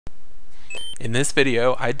In this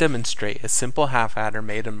video, I demonstrate a simple half adder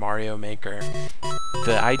made in Mario Maker.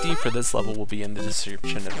 The ID for this level will be in the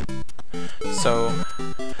description. So,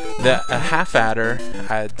 a half adder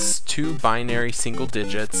adds two binary single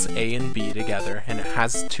digits, A and B, together, and it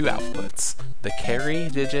has two outputs, the carry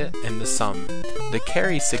digit and the sum. The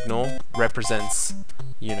carry signal represents,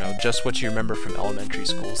 just what you remember from elementary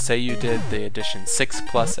school. Say you did the addition 6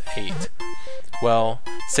 plus 8. Well,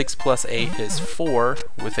 6 plus 8 is 4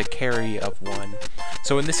 with a carry of 1.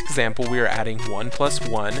 So in this example, we are adding 1 plus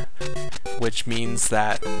 1, which means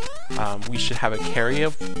that we should have a carry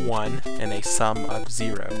of 1 and a sum of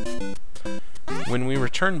 0. When we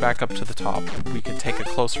return back up to the top, we can take a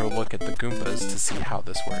closer look at the Goombas to see how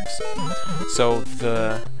this works. So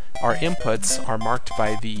our inputs are marked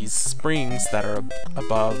by these springs that are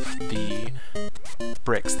above the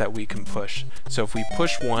bricks that we can push. So if we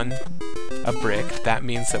push a brick, that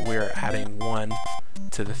means that we're adding 1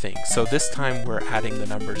 to the thing. So this time we're adding the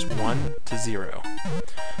numbers 1 to 0.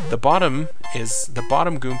 The bottom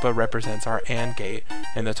Goomba represents our AND gate,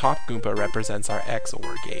 and the top Goomba represents our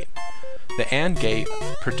XOR gate. The AND gate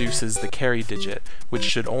produces the carry digit, which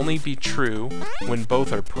should only be true when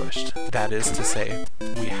both are pushed. That is to say,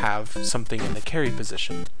 we have something in the carry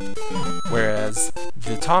position. Whereas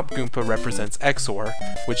the top Goomba represents XOR,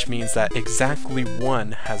 which means that exactly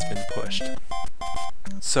 1 has been pushed.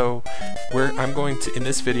 So in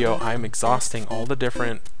this video, I'm exhausting all the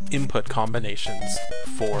different input combinations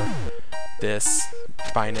for this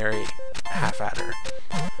binary half adder.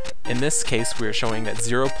 In this case, we are showing that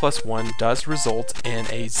 0 plus 1 does result in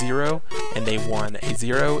a 0 and a 1. A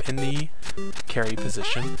 0 in the carry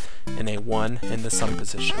position and a 1 in the sum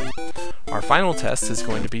position. Our final test is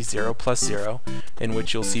going to be 0 plus 0, in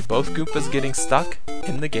which you'll see both Goombas getting stuck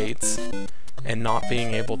in the gates and not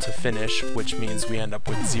being able to finish, which means we end up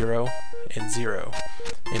with 0 and 0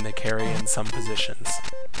 in the carry and sum positions.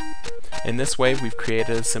 In this way, we've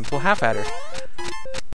created a simple half adder.